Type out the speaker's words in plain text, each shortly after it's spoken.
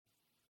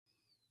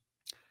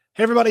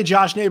Hey everybody,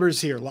 Josh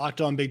Neighbors here,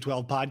 Locked On Big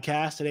 12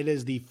 podcast, and it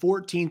is the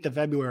 14th of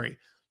February,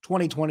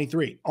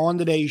 2023. On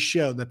today's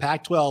show, the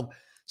Pac-12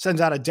 sends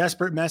out a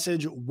desperate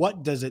message.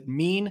 What does it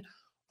mean?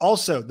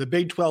 Also, the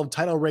Big 12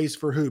 title race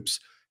for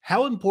hoops.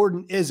 How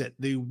important is it?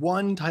 The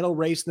one title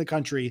race in the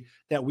country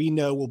that we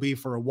know will be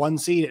for a one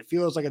seed. It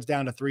feels like it's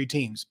down to three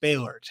teams,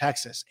 Baylor,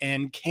 Texas,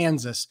 and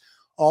Kansas,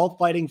 all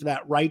fighting for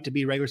that right to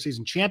be regular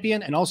season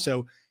champion and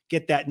also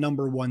get that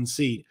number one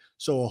seed.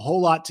 So a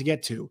whole lot to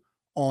get to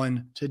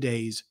on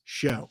today's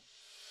show.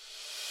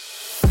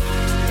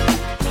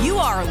 You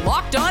are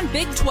Locked On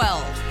Big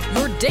 12,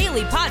 your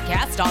daily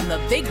podcast on the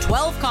Big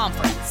 12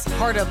 Conference,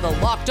 part of the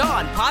Locked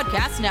On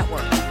Podcast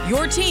Network,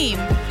 your team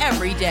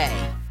every day.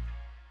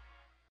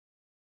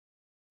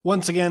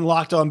 Once again,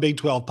 Locked On Big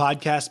 12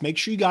 podcast. Make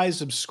sure you guys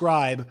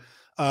subscribe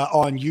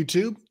on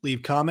YouTube,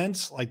 leave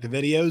comments, like the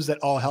videos. That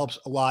all helps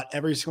a lot.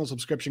 Every single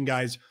subscription,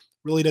 guys,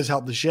 really does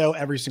help the show.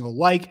 Every single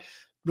like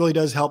really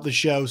does help the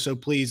show. So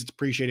please, it's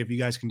appreciated if you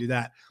guys can do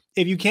that.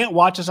 If you can't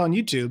watch us on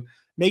YouTube,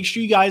 make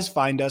sure you guys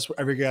find us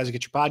wherever you guys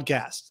get your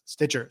podcasts,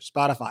 Stitcher,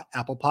 Spotify,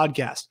 Apple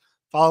Podcasts.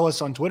 Follow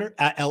us on Twitter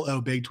at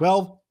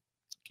LOBig12.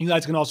 You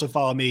guys can also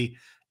follow me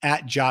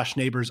at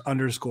JoshNeighbors_.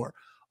 All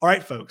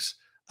right, folks.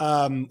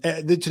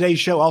 Today's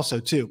show also,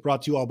 too,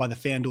 brought to you all by the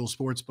FanDuel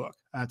Sportsbook.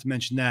 I have to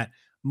mention that.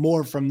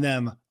 More from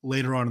them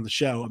later on in the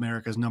show,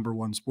 America's number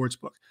one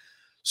sportsbook.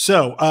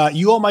 So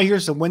you all might hear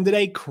some wind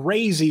today.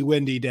 Crazy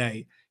windy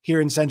day here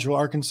in central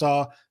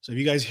Arkansas. So if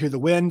you guys hear the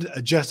wind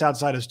just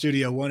outside of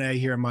Studio 1A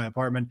here in my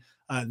apartment,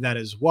 that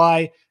is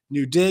why.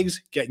 New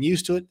digs, getting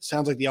used to it.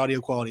 Sounds like the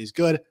audio quality is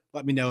good.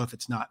 Let me know if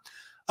it's not.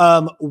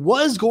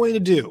 Was going to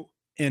do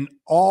an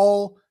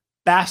all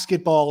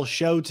basketball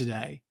show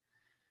today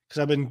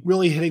because I've been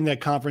really hitting that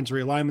conference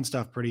realignment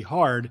stuff pretty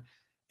hard.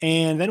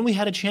 And then we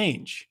had a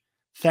change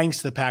thanks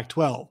to the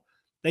Pac-12.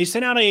 They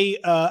sent out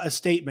a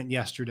statement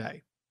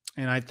yesterday,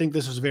 and I think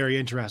this was very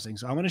interesting.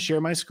 So I'm going to share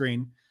my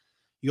screen.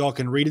 You all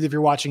can read it if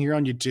you're watching here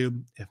on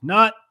YouTube. If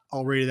not,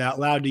 I'll read it out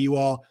loud to you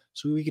all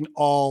so we can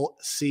all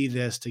see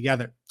this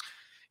together.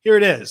 Here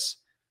it is.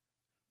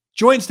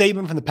 Joint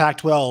statement from the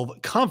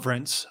Pac-12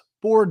 Conference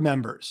board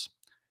members.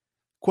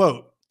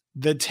 Quote,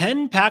 the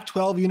 10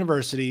 Pac-12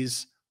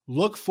 universities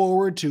look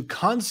forward to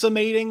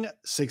consummating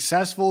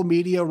successful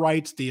media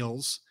rights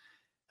deal,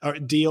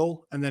 and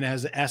then it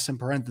has the S in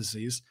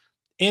parentheses,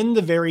 in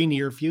the very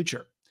near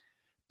future.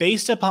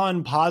 Based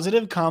upon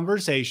positive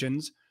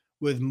conversations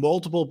with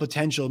multiple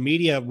potential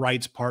media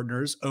rights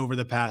partners over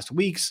the past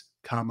weeks,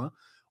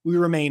 we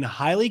remain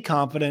highly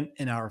confident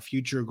in our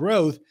future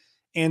growth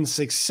and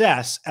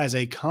success as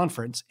a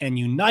conference and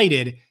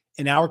united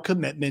in our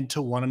commitment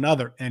to one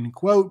another, end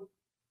quote.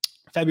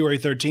 February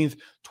 13th,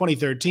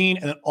 2013,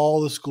 and then all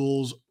the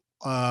schools'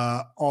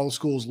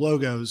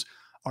 logos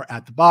are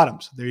at the bottom.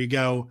 So there you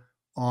go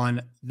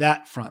on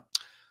that front.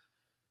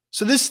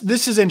 So this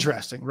is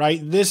interesting,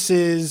 right? This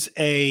is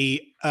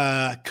a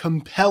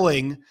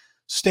compelling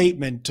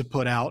statement to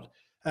put out.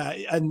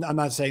 And I'm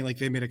not saying like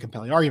they made a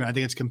compelling argument. I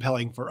think it's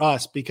compelling for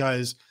us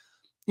because,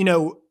 you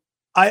know,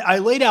 I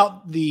laid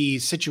out the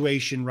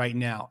situation right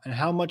now and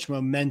how much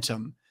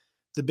momentum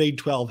the Big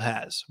 12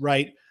 has,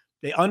 right?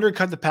 They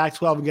undercut the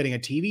Pac-12 in getting a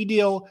TV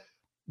deal,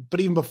 but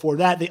even before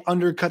that, they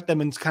undercut them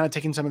and kind of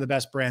taking some of the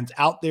best brands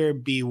out there,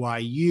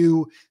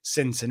 BYU,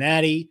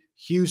 Cincinnati,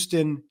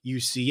 Houston,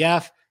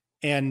 UCF,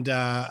 and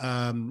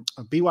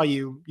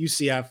BYU,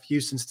 UCF,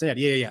 Houston,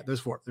 Cincinnati. Yeah, those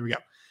four. There we go.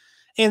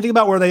 And think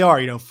about where they are,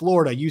 you know,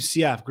 Florida,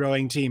 UCF,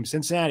 growing team.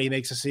 Cincinnati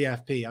makes a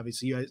CFP.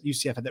 Obviously,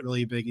 UCF had that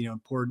really big,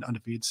 important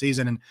undefeated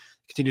season and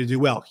continue to do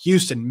well.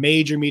 Houston,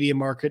 major media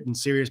market and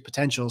serious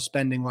potential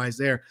spending-wise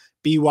there.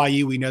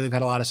 BYU, we know they've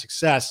had a lot of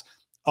success.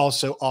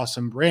 Also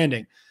awesome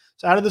branding.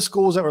 So out of the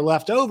schools that were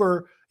left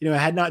over,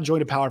 had not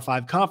joined a Power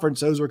 5 conference,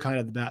 those were kind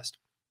of the best.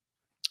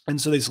 And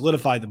so they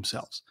solidified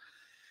themselves.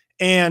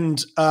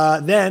 And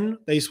then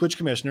they switch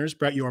commissioners,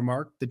 Brett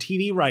Yormark. The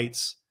TV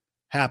rights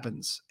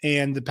happens,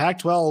 and the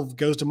Pac-12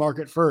 goes to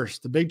market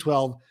first. The Big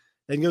 12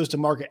 then goes to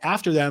market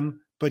after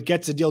them, but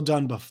gets a deal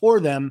done before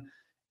them,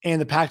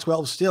 and the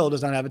Pac-12 still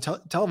does not have a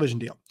television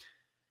deal.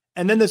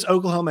 And then this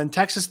Oklahoma and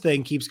Texas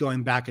thing keeps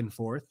going back and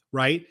forth,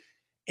 right?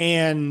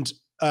 And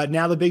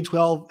now the Big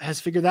 12 has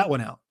figured that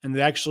one out, and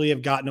they actually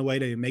have gotten a way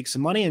to make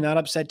some money and not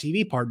upset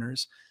TV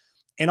partners.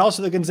 And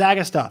also the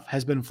Gonzaga stuff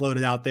has been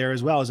floated out there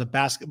as well as a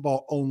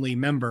basketball-only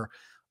member,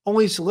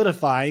 only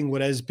solidifying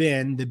what has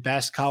been the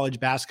best college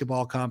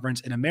basketball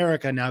conference in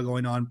America, now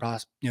going on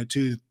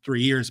 2-3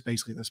 years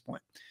basically at this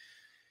point.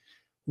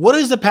 What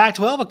has the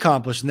Pac-12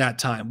 accomplished in that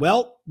time?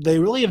 Well, they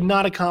really have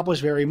not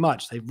accomplished very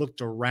much. They've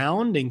looked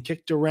around and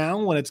kicked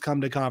around when it's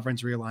come to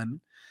conference realignment.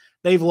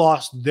 They've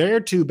lost their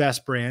two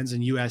best brands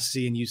in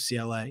USC and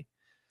UCLA.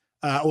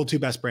 Two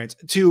best brands,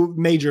 two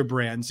major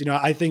brands.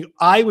 I think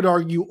I would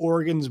argue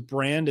Oregon's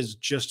brand is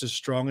just as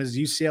strong as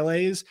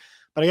UCLA's,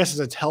 but I guess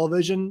it's a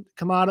television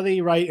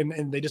commodity, right?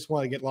 And they just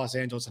want to get Los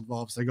Angeles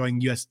involved. So they're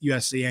going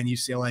USC and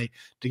UCLA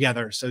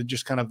together. So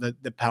just kind of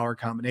the power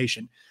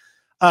combination.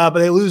 But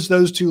they lose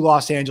those two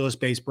Los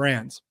Angeles-based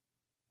brands.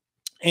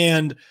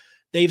 And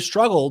they've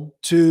struggled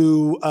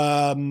to,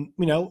 I'm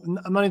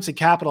not going to say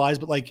capitalize,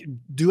 but like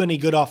do any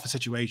good off the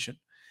situation.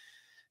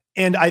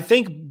 And I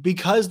think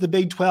because the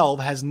Big 12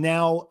 has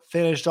now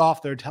finished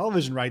off their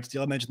television rights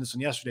deal, I mentioned this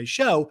on yesterday's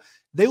show,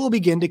 they will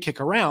begin to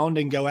kick around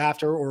and go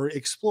after or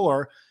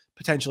explore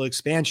potential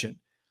expansion.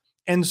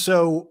 And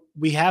so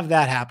we have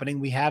that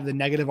happening. We have the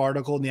negative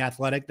article in The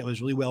Athletic that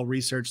was really well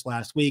researched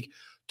last week,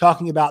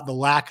 talking about the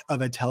lack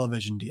of a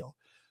television deal,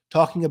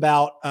 talking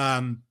about,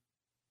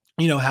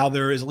 how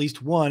there is at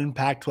least one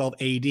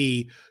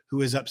Pac-12 AD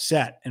who is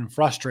upset and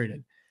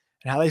frustrated,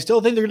 and how they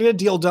still think they're going to get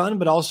a deal done,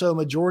 but also a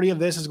majority of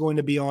this is going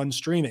to be on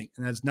streaming.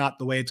 And that's not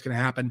the way it's going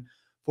to happen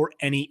for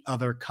any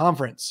other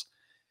conference.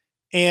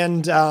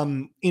 And,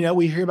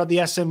 we hear about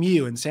the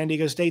SMU and San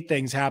Diego State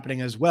things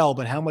happening as well,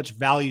 but how much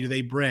value do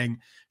they bring?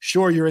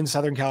 Sure, you're in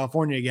Southern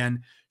California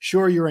again.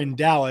 Sure, you're in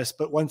Dallas,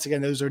 but once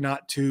again, those are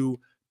not two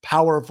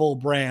powerful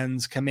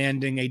brands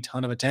commanding a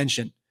ton of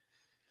attention.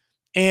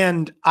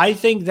 And I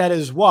think that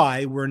is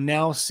why we're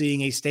now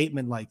seeing a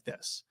statement like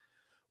this.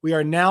 We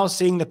are now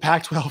seeing the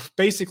Pac-12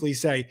 basically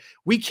say,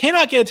 we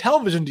cannot get a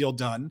television deal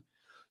done.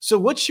 So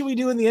what should we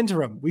do in the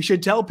interim? We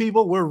should tell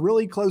people we're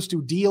really close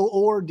to deal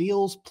or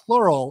deals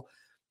plural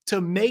to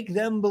make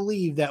them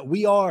believe that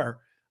we are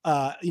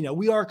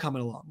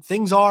coming along.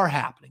 Things are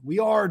happening. We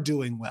are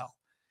doing well.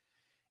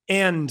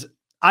 And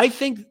I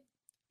think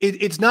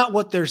it's not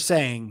what they're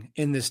saying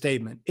in this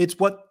statement. It's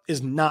what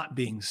is not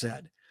being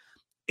said.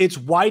 It's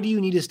why do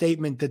you need a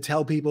statement to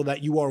tell people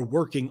that you are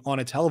working on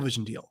a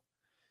television deal?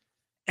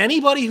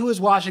 Anybody who is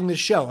watching this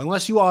show,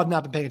 unless you all have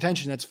not been paying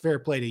attention, that's fair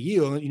play to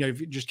you. If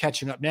you're just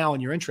catching up now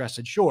and you're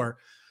interested, sure.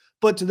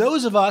 But to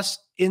those of us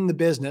in the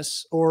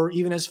business, or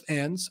even as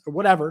fans, or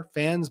whatever,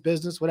 fans,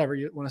 business, whatever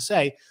you want to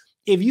say,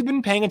 if you've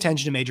been paying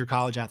attention to major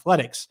college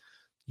athletics,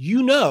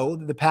 you know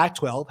that the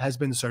Pac-12 has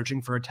been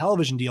searching for a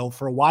television deal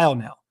for a while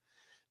now.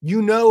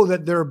 You know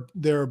that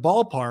their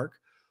ballpark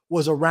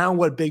was around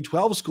what Big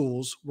 12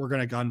 schools were going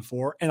to gun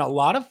for, and a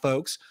lot of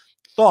folks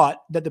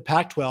thought that the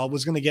Pac-12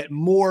 was going to get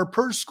more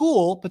per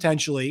school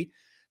potentially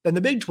than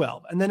the Big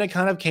 12. And then it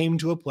kind of came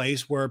to a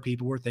place where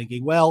people were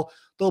thinking, well,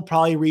 they'll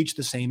probably reach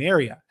the same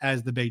area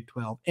as the Big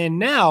 12. And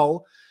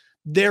now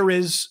there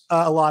is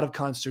a lot of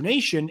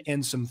consternation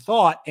and some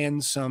thought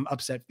and some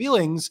upset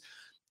feelings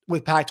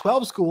with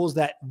Pac-12 schools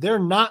that they're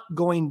not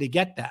going to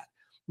get that.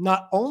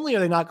 Not only are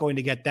they not going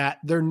to get that,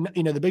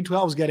 the Big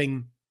 12 is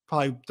getting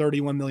probably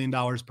 $31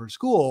 million per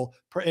school,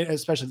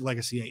 especially the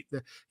Legacy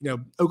 8.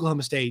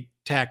 Oklahoma State,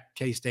 Tech,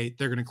 K-State,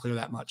 they're going to clear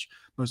that much,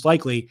 most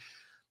likely.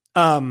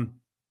 And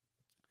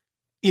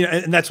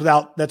that's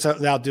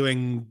without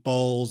doing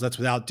bowls. That's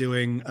without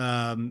doing,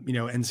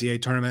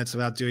 NCAA tournaments,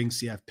 without doing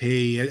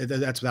CFP.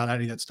 That's without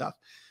any of that stuff.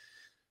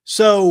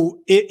 So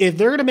if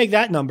they're going to make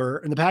that number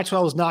and the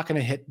Pac-12 is not going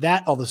to hit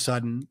that all of a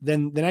sudden,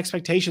 then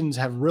expectations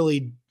have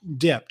really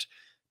dipped.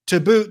 To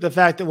boot the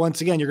fact that,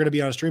 once again, you're going to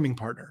be on a streaming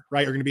partner,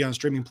 right? You're going to be on a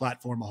streaming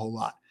platform a whole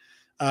lot.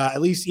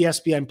 At least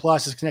ESPN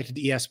Plus is connected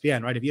to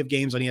ESPN, right? If you have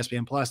games on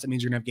ESPN Plus, that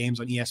means you're going to have games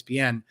on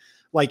ESPN.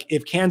 Like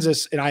if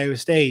Kansas and Iowa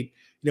State,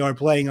 are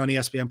playing on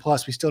ESPN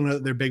Plus, we still know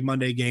that their big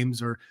Monday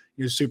games or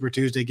Super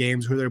Tuesday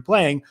games, who they're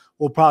playing,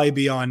 will probably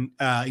be on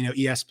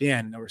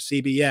ESPN or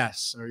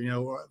CBS or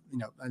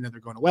I know they're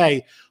going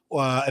away.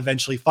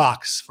 Eventually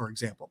Fox, for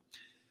example.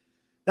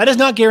 That is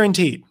not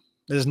guaranteed.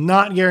 That is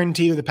not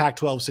guaranteed with the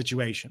Pac-12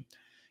 situation.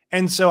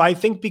 And so I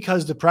think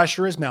because the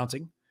pressure is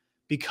mounting,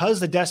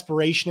 because the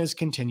desperation has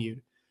continued,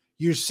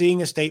 you're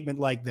seeing a statement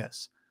like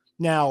this.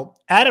 Now,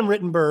 Adam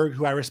Rittenberg,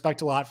 who I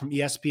respect a lot from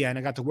ESPN,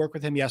 I got to work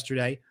with him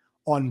yesterday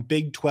on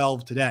Big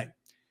 12 Today.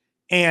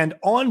 And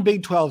on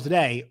Big 12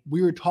 Today,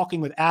 we were talking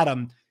with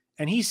Adam,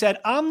 and he said,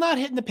 I'm not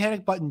hitting the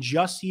panic button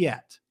just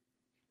yet.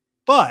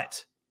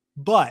 But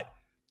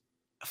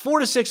 4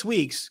 to 6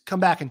 weeks, come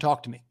back and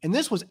talk to me. And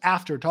this was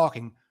after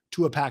talking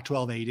to a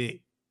Pac-12 AD.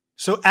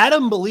 So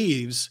Adam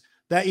believes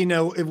that,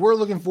 if we're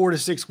looking 4 to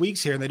 6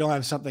 weeks here and they don't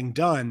have something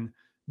done,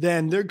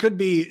 then there could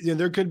be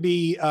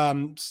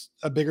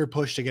a bigger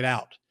push to get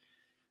out.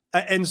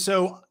 And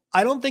so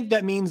I don't think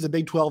that means the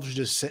Big 12 should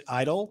just sit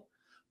idle,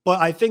 but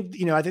I think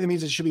it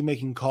means it should be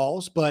making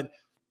calls. But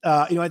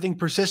I think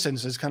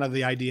persistence is kind of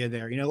the idea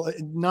there.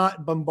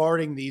 Not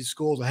bombarding these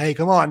schools with, hey,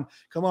 come on,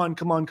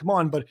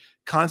 but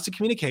constant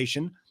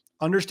communication,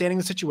 understanding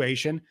the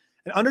situation,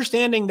 and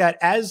understanding that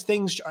as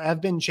things have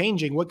been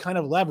changing, what kind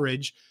of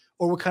leverage,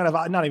 or what kind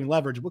of, not even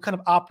leverage, what kind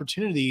of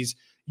opportunities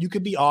you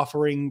could be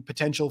offering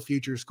potential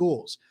future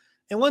schools.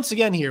 And once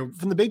again here,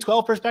 from the Big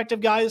 12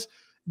 perspective, guys,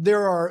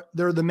 there are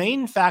the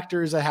main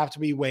factors that have to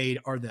be weighed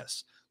are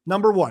this.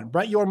 Number one,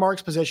 Brett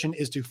Yormark's position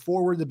is to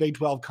forward the Big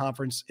 12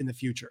 conference in the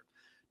future.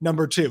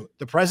 Number two,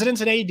 the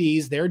presidents and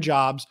ADs, their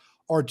jobs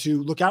are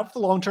to look out for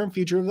the long-term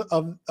future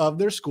of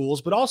their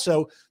schools, but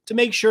also to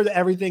make sure that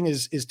everything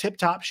is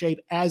tip-top shape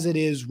as it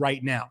is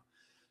right now.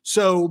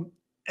 So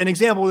an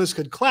example of this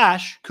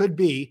could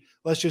be,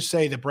 let's just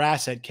say the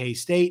brass at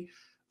K-State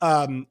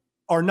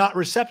are not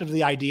receptive to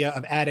the idea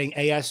of adding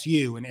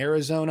ASU in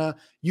Arizona,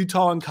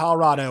 Utah, and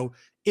Colorado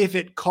if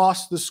it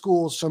costs the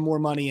schools some more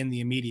money in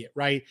the immediate,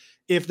 right?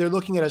 If they're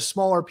looking at a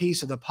smaller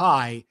piece of the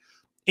pie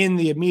in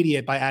the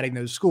immediate by adding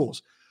those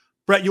schools.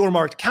 Brett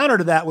Yormark's counter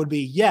to that would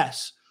be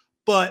yes,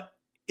 but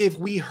if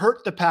we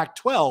hurt the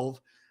Pac-12,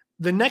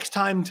 the next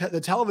time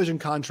the television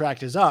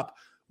contract is up,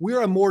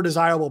 we're a more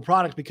desirable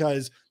product,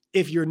 because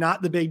if you're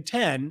not the Big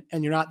Ten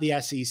and you're not the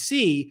SEC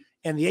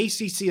and the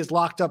ACC is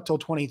locked up till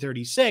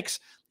 2036,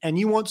 and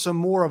you want some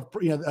more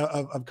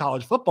of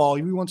college football,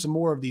 you want some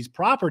more of these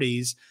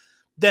properties,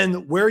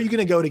 then where are you going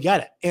to go to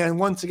get it? And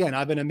once again,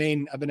 I've been a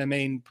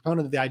main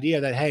proponent of the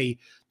idea that, hey,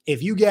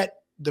 if you get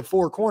the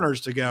four corners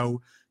to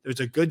go,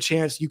 there's a good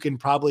chance you can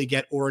probably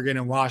get Oregon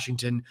and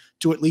Washington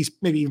to at least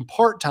maybe even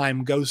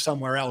part-time go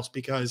somewhere else,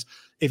 because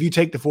if you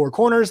take the four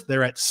corners,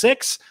 they're at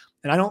 6.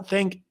 And I don't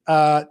think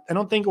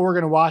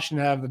Oregon and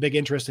Washington have a big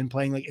interest in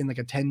playing in a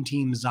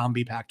 10-team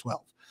zombie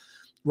Pac-12,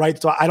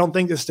 right? So I don't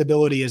think the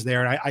stability is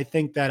there. And I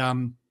think that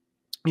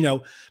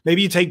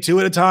maybe you take 2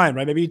 at a time,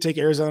 right? Maybe you take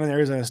Arizona and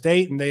Arizona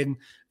State, and then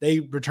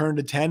they return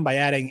to 10 by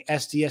adding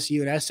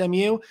SDSU and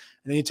SMU, and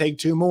then you take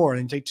 2 more,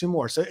 and then take 2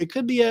 more. So it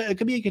could be a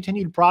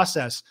continued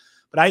process.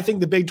 But I think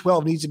the Big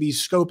 12 needs to be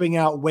scoping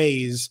out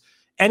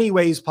any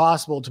ways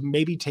possible to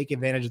maybe take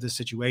advantage of this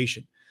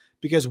situation.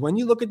 Because when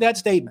you look at that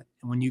statement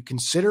and when you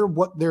consider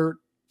what they're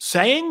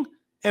saying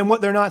and what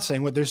they're not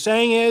saying, what they're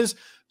saying is,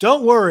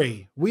 don't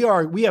worry, we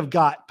have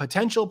got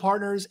potential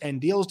partners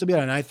and deals to be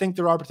done. And I think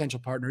there are potential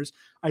partners.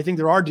 I think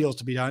there are deals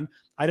to be done.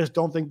 I just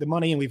don't think the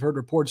money, and we've heard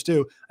reports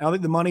too, I don't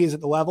think the money is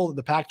at the level that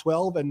the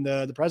Pac-12 and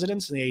the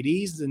presidents and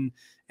the ADs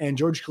and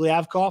George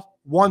Kliavkoff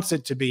wants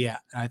it to be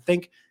at. And I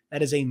think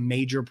that is a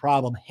major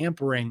problem,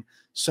 hampering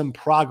some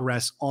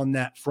progress on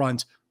that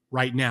front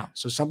right now.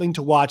 So something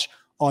to watch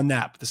on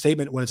that. But the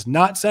statement, what it's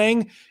not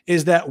saying,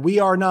 is that we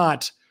are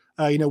not,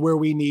 where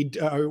we need,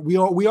 we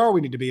are where we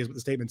need to be, is what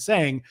the statement's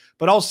saying.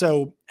 But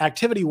also,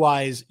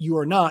 activity-wise, you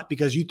are not,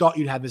 because you thought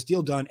you'd have this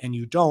deal done and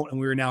you don't. And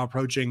we're now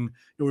approaching,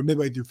 we're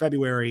midway through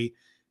February,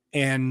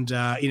 and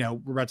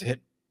we're about to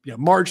hit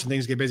March, and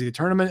things get busy, the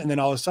tournament, and then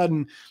all of a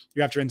sudden,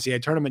 you're after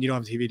NCAA tournament, you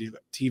don't have a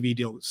TV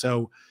deal.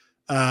 So,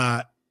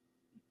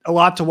 a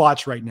lot to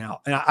watch right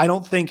now. And I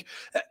don't think,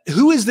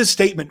 who is this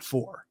statement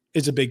for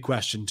is a big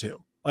question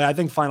too. I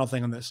think final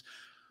thing on this,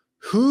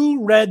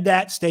 who read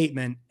that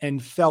statement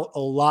and felt a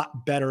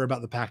lot better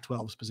about the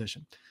Pac-12's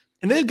position?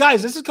 And then,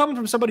 guys, this is coming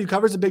from somebody who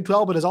covers the Big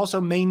 12, but has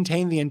also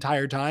maintained the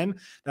entire time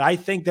that I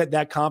think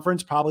that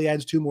conference probably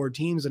adds 2 more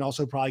teams and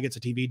also probably gets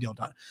a TV deal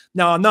done.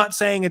 Now, I'm not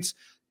saying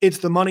it's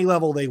the money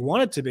level they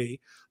want it to be,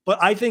 but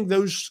I think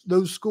those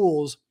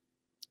schools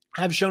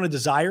have shown a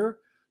desire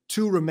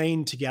to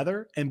remain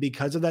together. And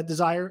because of that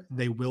desire,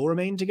 they will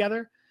remain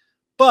together.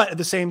 But at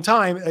the same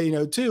time,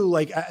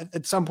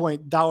 at some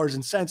point, dollars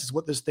and cents is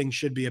what this thing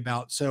should be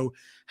about. So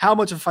how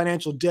much of a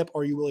financial dip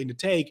are you willing to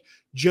take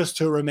just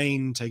to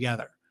remain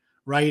together,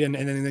 right? And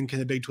then can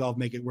the Big 12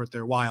 make it worth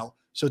their while?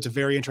 So it's a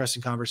very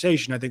interesting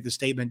conversation. I think the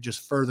statement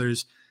just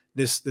furthers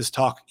this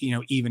talk,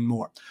 even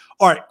more.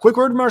 All right, quick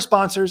word from our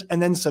sponsors,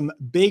 and then some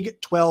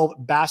Big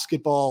 12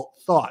 basketball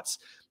thoughts.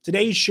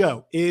 Today's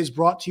show is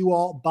brought to you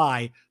all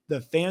by the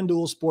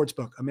FanDuel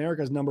Sportsbook,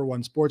 America's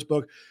 #1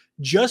 sportsbook.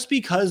 Just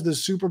because the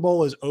Super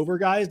Bowl is over,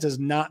 guys, does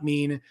not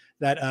mean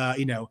that,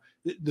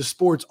 the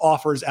sports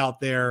offers out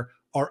there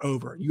are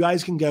over. You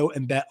guys can go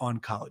and bet on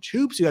college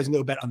hoops. You guys can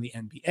go bet on the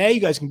NBA. You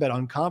guys can bet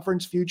on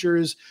conference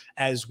futures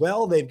as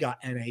well. They've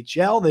got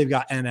NHL. They've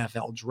got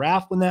NFL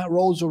draft when that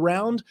rolls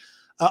around.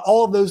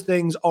 All of those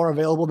things are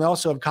available. They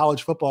also have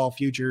college football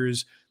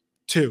futures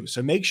too.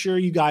 So make sure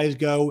you guys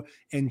go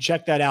and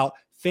check that out.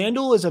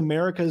 FanDuel is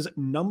America's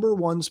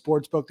 #1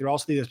 sportsbook. They're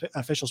also the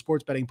official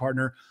sports betting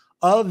partner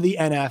of the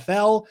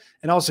NFL.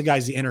 And also,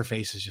 guys, the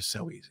interface is just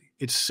so easy.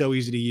 It's so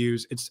easy to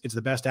use. It's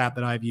the best app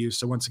that I've used.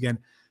 So once again,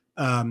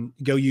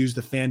 go use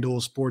the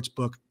FanDuel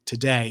Sportsbook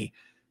today.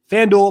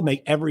 FanDuel,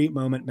 make every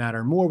moment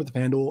matter more with the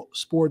FanDuel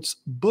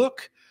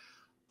Sportsbook.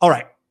 All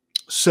right,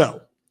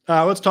 so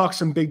let's talk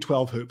some Big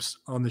 12 hoops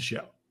on the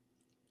show.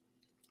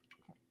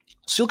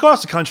 So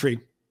across the country,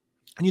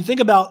 and you think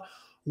about,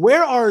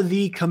 where are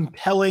the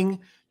compelling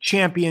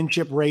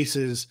championship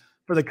races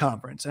for the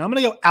conference? And I'm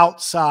going to go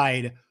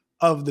outside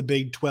of the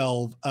Big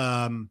 12.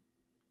 I'm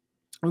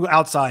going to go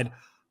outside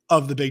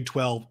of the Big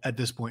 12 at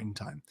this point in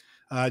time,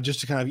 just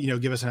to kind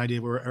of, give us an idea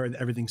of where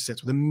everything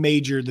sits with the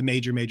major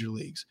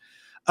leagues.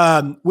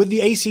 With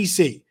the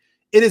ACC,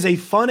 it is a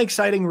fun,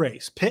 exciting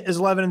race. Pitt is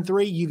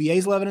 11-3, UVA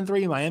is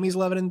 11-3, Miami's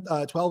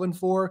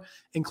 12-4,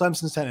 and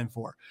Clemson's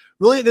 10-4.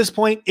 Really, at this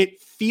point,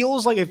 it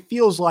feels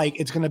like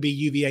it's going to be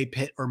UVA,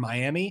 Pitt, or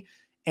Miami.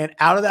 And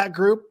out of that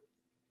group,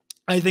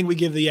 I think we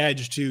give the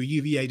edge to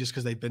UVA just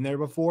because they've been there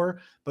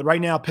before. But right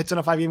now, Pitt's on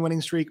a 5-game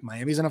winning streak,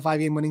 Miami's on a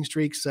 5-game winning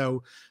streak,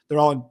 so they're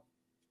all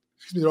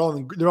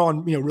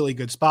in really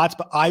good spots.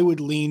 But I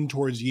would lean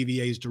towards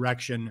UVA's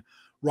direction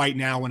right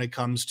now when it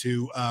comes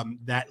to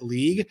that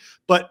league.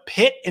 But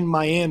Pitt and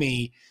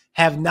Miami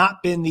have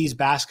not been these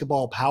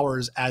basketball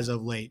powers as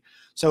of late.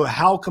 So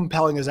how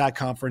compelling is that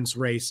conference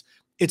race?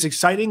 It's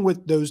exciting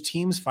with those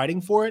teams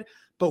fighting for it,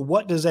 but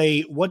what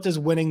does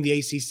winning the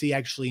ACC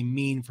actually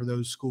mean for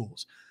those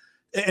schools?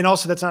 And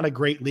also, that's not a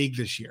great league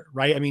this year,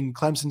 right? I mean,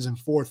 Clemson's in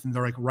 4th and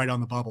they're like right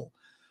on the bubble.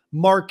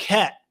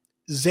 Marquette,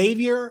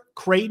 Xavier,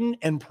 Creighton,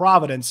 and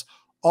Providence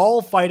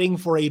all fighting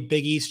for a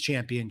Big East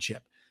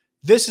championship.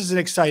 This is an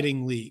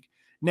exciting league.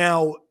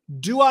 Now,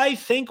 do I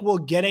think we'll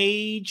get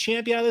a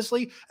champion out of this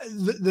league?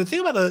 The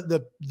thing about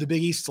the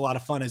Big East is a lot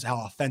of fun is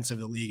how offensive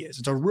the league is.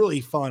 It's a really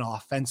fun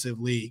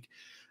offensive league.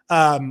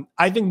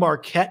 I think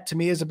Marquette, to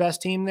me, is the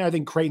best team there. I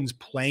think Creighton's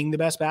playing the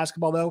best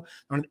basketball, though,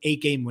 on an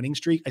 8-game winning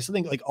streak. I still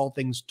think, like all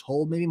things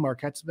told, maybe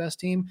Marquette's the best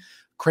team.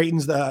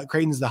 Creighton's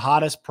the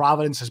hottest.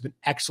 Providence has been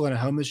excellent at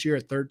home this year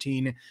at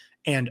 13-0.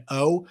 And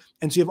so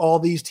you have all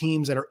these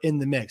teams that are in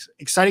the mix.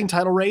 Exciting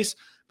title race,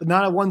 but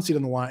not a 1 seed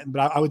on the line.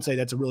 But I would say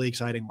that's a really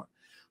exciting one.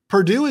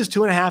 Purdue is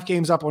 2.5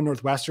 games up on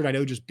Northwestern. I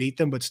know just beat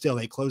them, but still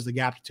they closed the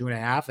gap to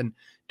 2.5. And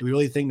do we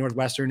really think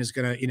Northwestern is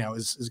going to,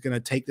 is going to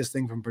take this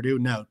thing from Purdue?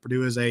 No,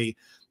 Purdue is a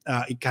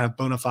kind of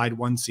bona fide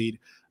 1 seed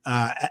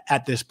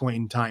at this point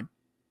in time.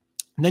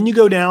 And then you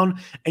go down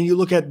and you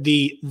look at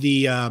the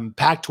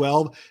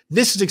Pac-12.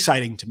 This is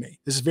exciting to me.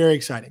 This is very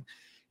exciting.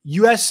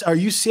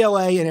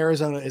 UCLA and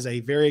Arizona is a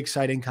very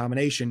exciting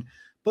combination,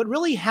 but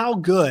really how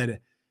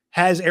good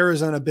has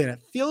Arizona been?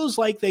 It feels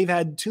like they've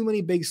had too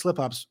many big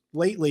slip-ups.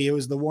 Lately, it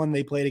was the one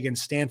they played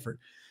against Stanford.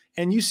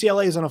 And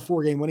UCLA is on a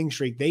 4-game winning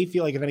streak. They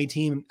feel like if any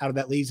team out of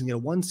that league is going to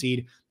get a 1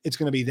 seed, it's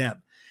going to be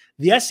them.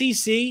 The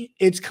SEC,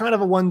 it's kind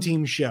of a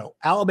one-team show.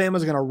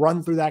 Alabama's going to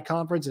run through that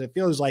conference, and it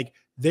feels like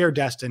they're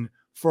destined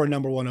for a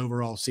number 1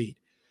 overall seed,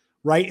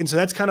 right? And so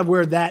that's kind of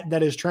where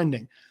that is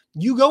trending.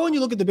 You go and you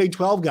look at the Big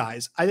 12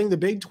 guys. I think the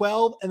Big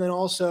 12 and then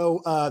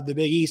also the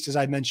Big East, as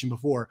I mentioned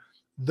before,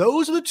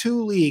 those are the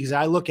 2 leagues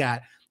I look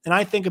at, and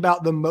I think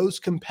about the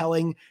most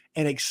compelling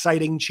and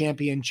exciting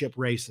championship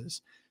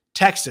races.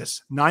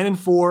 Texas,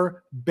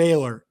 9-4,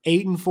 Baylor,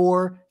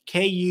 8-4,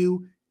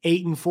 KU,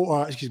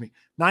 8-4, 9-4,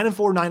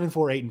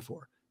 9-4, 8-4.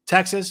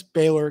 Texas,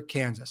 Baylor,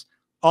 Kansas.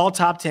 All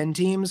top 10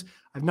 teams.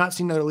 I've not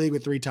seen another league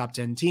with 3 top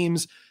 10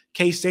 teams.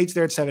 K-State's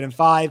there at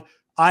 7-5.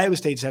 Iowa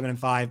State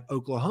 7-5.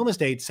 Oklahoma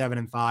State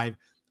 7-5.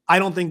 I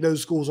don't think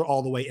those schools are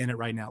all the way in it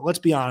right now. Let's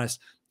be honest.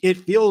 It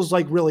feels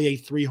like really a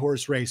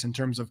 3-horse race in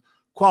terms of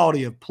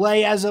quality of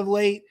play as of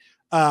late.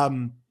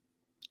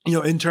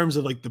 In terms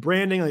of like the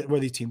branding, like where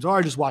these teams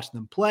are, just watching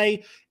them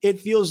play, it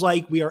feels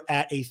like we are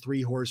at a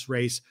 3-horse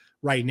race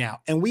right now.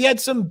 And we had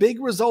some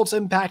big results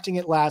impacting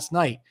it last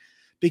night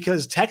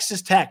because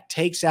Texas Tech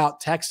takes out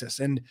Texas.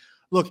 And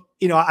look,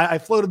 I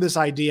floated this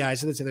idea. I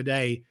said this the other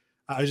day.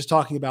 I was just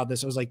talking about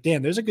this. I was like,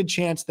 damn, there's a good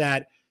chance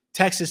that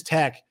Texas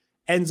Tech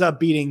ends up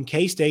beating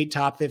K-State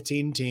top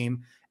 15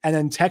 team and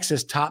then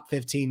Texas top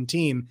 15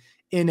 team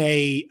in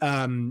a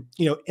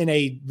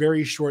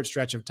very short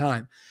stretch of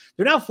time.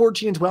 They're now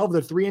 14-12.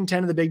 They're 3-10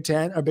 in the Big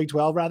 10 or Big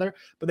 12 rather,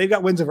 but they've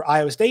got wins over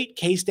Iowa State,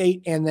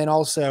 K-State, and then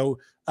also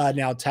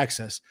now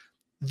Texas.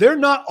 They're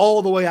not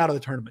all the way out of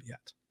the tournament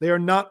yet. They are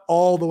not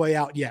all the way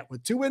out yet.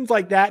 With 2 wins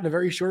like that in a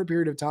very short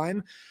period of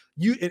time,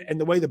 and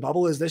the way the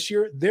bubble is this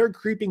year, they're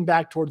creeping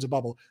back towards the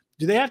bubble.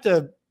 Do they have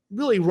to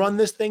really run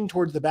this thing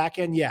towards the back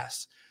end?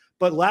 Yes.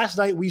 But last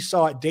night we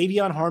saw it.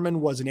 Davion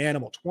Harmon was an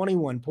animal,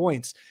 21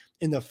 points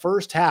in the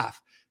first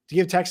half. To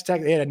give Texas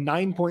Tech, they had a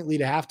 9-point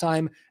lead at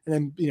halftime, and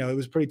then it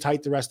was pretty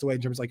tight the rest of the way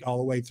in terms of like all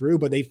the way through,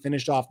 but they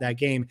finished off that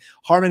game.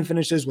 Harmon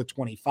finishes with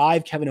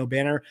 25. Kevin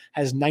O'Banner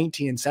has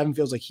 19 and 7.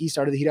 Feels like he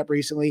started the heat up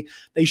recently.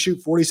 They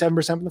shoot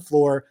 47% from the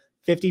floor,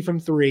 50 from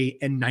 3,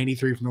 and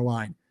 93 from the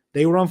line.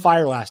 They were on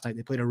fire last night.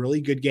 They played a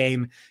really good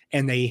game,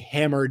 and they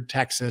hammered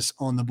Texas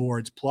on the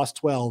boards, plus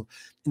 12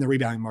 in the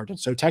rebounding margin.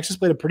 So Texas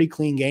played a pretty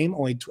clean game,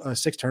 only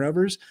 6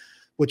 turnovers,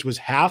 which was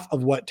half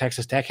of what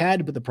Texas Tech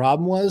had. But the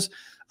problem was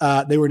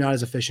they were not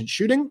as efficient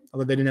shooting,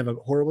 although they didn't have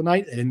a horrible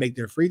night. They didn't make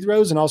their free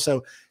throws, and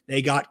also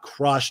they got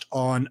crushed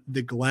on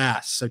the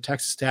glass. So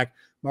Texas Tech,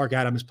 Mark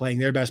Adams playing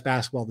their best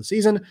basketball of the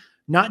season.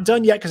 Not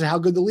done yet because of how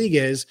good the league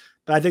is,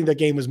 but I think that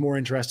game was more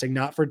interesting,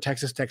 not for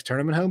Texas Tech's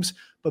tournament hopes,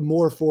 but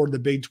more for the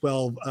Big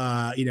 12,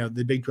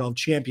 the Big 12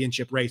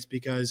 championship race,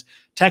 because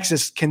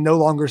Texas can no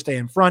longer stay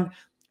in front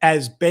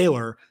as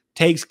Baylor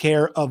takes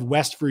care of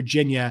West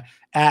Virginia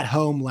at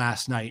home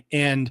last night.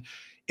 And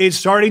it's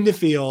starting to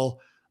feel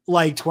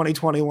like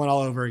 2021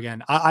 all over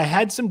again. I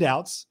had some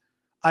doubts.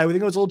 I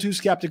think I was a little too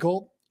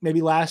skeptical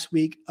maybe last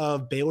week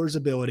of Baylor's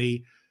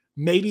ability.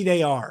 Maybe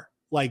they are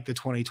like the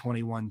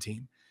 2021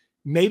 team.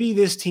 Maybe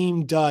this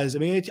team does. I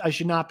mean, I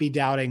should not be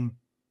doubting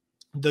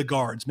the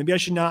guards. Maybe I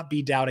should not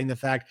be doubting the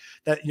fact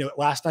that,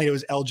 last night it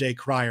was LJ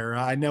Cryer.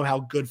 I know how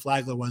good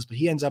Flagler was, but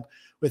he ends up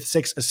with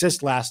 6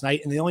 assists last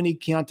night, and they only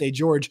need Keontae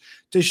George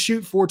to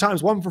shoot 4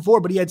 times, 1 for 4,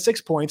 but he had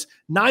 6 points,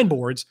 9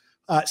 boards,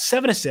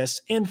 7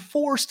 assists, and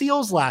 4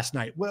 steals last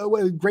night.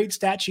 Great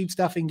stat sheet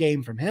stuffing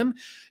game from him.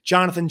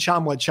 Jonathan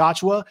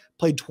Tchamwa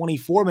played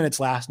 24 minutes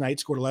last night,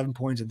 scored 11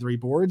 points and 3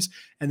 boards,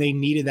 and they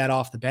needed that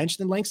off the bench.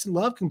 Then Langston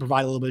Love can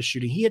provide a little bit of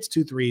shooting. He hits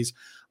 2 threes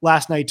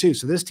last night too.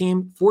 So this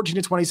team, 14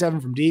 to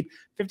 27 from deep,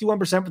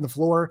 51% from the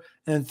floor,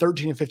 and then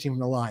 13 to 15 from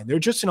the line. They're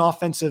just an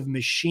offensive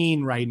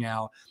machine right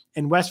now,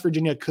 and West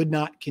Virginia could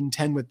not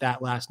contend with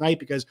that last night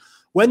because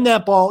when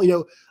that ball,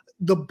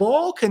 the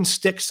ball can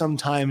stick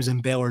sometimes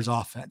in Baylor's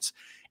offense.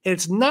 And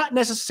it's not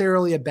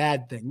necessarily a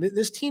bad thing.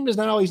 This team does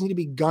not always need to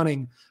be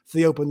gunning for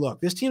the open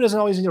look. This team doesn't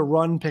always need to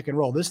run, pick, and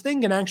roll. This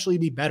thing can actually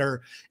be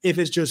better if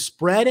it's just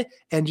spread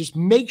and just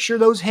make sure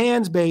those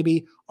hands,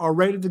 baby, are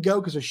ready to go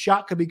because a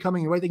shot could be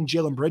coming your way. I think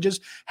Jalen Bridges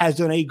has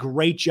done a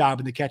great job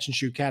in the catch and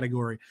shoot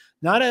category.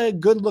 Not a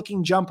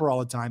good-looking jumper all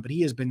the time, but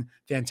he has been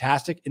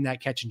fantastic in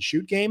that catch and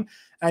shoot game.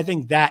 And I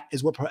think that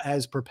is what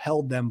has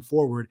propelled them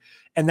forward.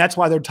 And that's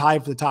why they're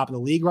tied for the top of the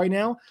league right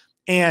now.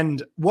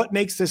 And what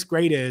makes this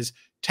great is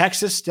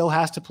Texas still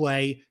has to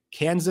play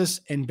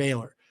Kansas and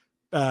Baylor.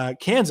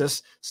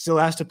 Kansas still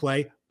has to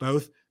play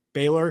both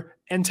Baylor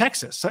and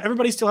Texas. So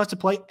everybody still has to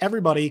play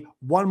everybody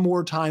one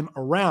more time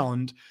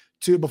around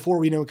before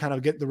we kind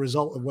of get the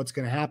result of what's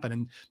going to happen.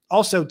 And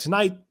also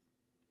tonight,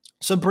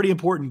 some pretty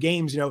important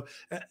games.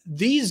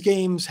 These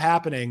games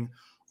happening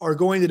are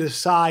going to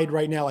decide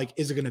right now, like,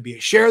 is it going to be a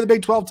share of the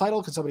Big 12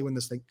 title? Can somebody win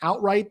this thing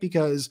outright?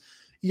 Because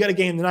you got a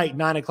game tonight,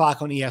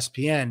 9:00 on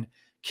ESPN,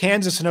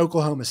 Kansas and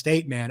Oklahoma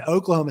State, man.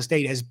 Oklahoma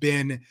State has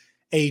been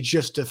a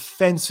just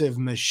defensive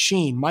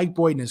machine. Mike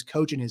Boyden is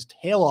coaching his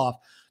tail off.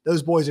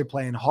 Those boys are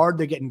playing hard.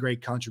 They're getting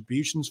great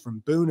contributions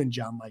from Boone and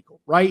John Michael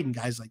Wright and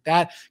guys like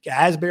that.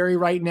 Asbury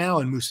right now,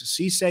 and Musa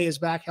Cisse is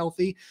back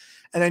healthy.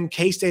 And then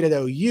K-State at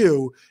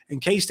OU,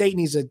 and K-State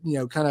needs to,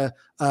 kind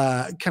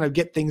of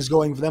get things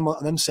going for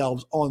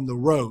themselves on the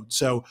road.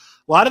 So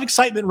a lot of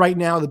excitement right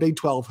now in the Big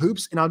 12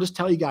 hoops. And I'll just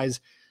tell you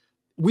guys,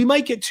 we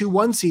might get 2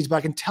 1 seeds, but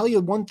I can tell you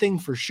one thing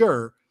for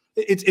sure.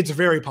 It's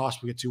very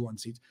possible to get 2 1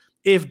 seeds.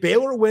 If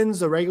Baylor wins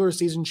the regular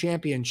season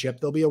championship,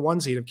 there'll be a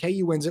 1 seed. If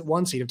KU wins it,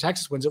 1 seed. If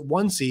Texas wins it,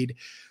 1 seed.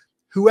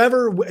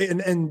 Whoever,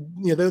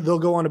 they'll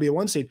go on to be a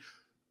 1 seed.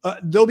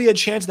 There'll be a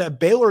chance that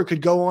Baylor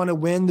could go on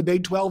and win the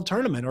Big 12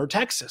 tournament, or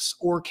Texas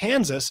or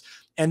Kansas,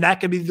 and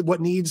that could be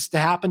what needs to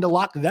happen to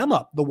lock them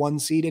up, the 1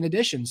 seed in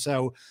addition.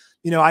 So,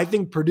 I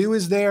think Purdue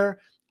is there.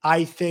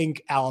 I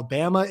think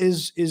Alabama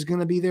is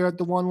going to be there at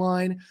the 1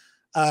 line.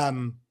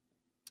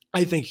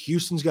 I think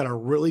Houston's got a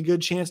really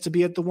good chance to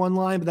be at the 1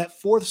 line, but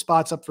that 4th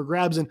spot's up for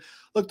grabs. And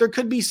look, there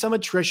could be some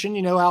attrition.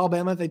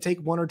 Alabama, if they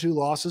take 1 or 2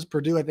 losses,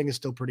 Purdue, I think, is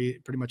still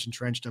pretty much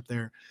entrenched up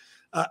there.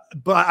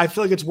 But I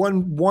feel like it's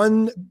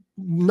one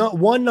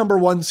number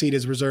 1 seed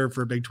is reserved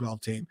for a Big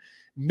 12 team.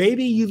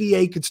 Maybe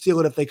UVA could steal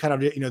it if they kind of,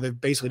 they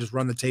basically just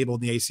run the table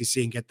in the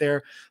ACC and get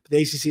there. But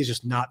the ACC is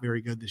just not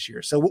very good this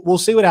year. So we'll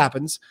see what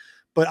happens.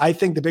 But I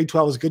think the Big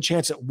 12 is a good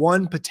chance at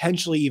 1,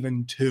 potentially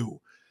even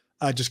 2.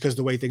 Just because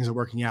the way things are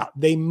working out.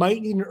 They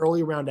might need an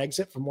early round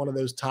exit from one of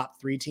those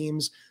top 3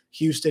 teams,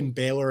 Houston,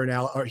 Baylor,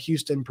 or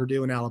Houston,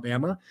 Purdue, and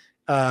Alabama,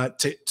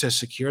 to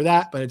secure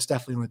that, but it's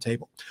definitely on the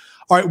table.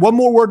 All right, one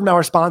more word from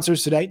our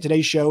sponsors today.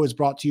 Today's show is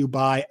brought to you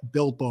by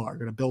Built Bar.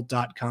 Go to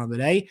Built.com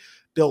today,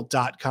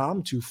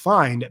 Built.com to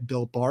find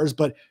Built Bars,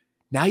 but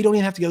now you don't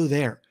even have to go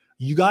there.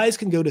 You guys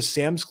can go to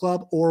Sam's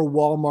Club or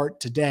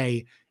Walmart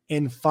today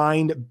and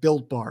find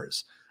Built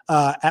Bars.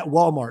 At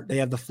Walmart, they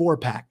have the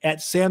 4-pack.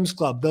 At Sam's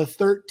Club, the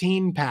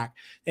 13-pack.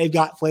 They've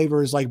got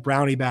flavors like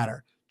brownie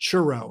batter,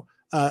 churro,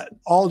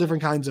 all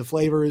different kinds of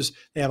flavors.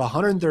 They have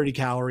 130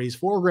 calories,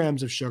 4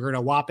 grams of sugar, and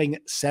a whopping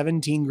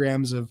 17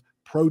 grams of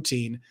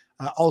protein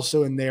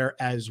also in there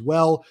as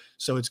well.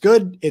 So it's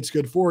good. It's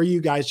good for you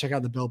guys. Check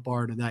out the Built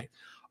Bar today.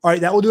 All right,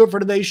 that will do it for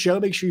today's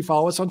show. Make sure you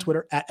follow us on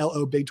Twitter at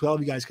LOBig12.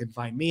 You guys can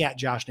find me at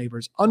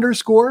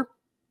 @JoshNeighbors_.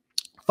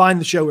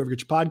 Find the show wherever you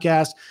get your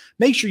podcast.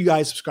 Make sure you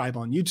guys subscribe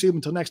on YouTube.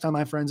 Until next time,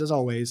 my friends, as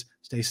always,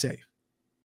 stay safe.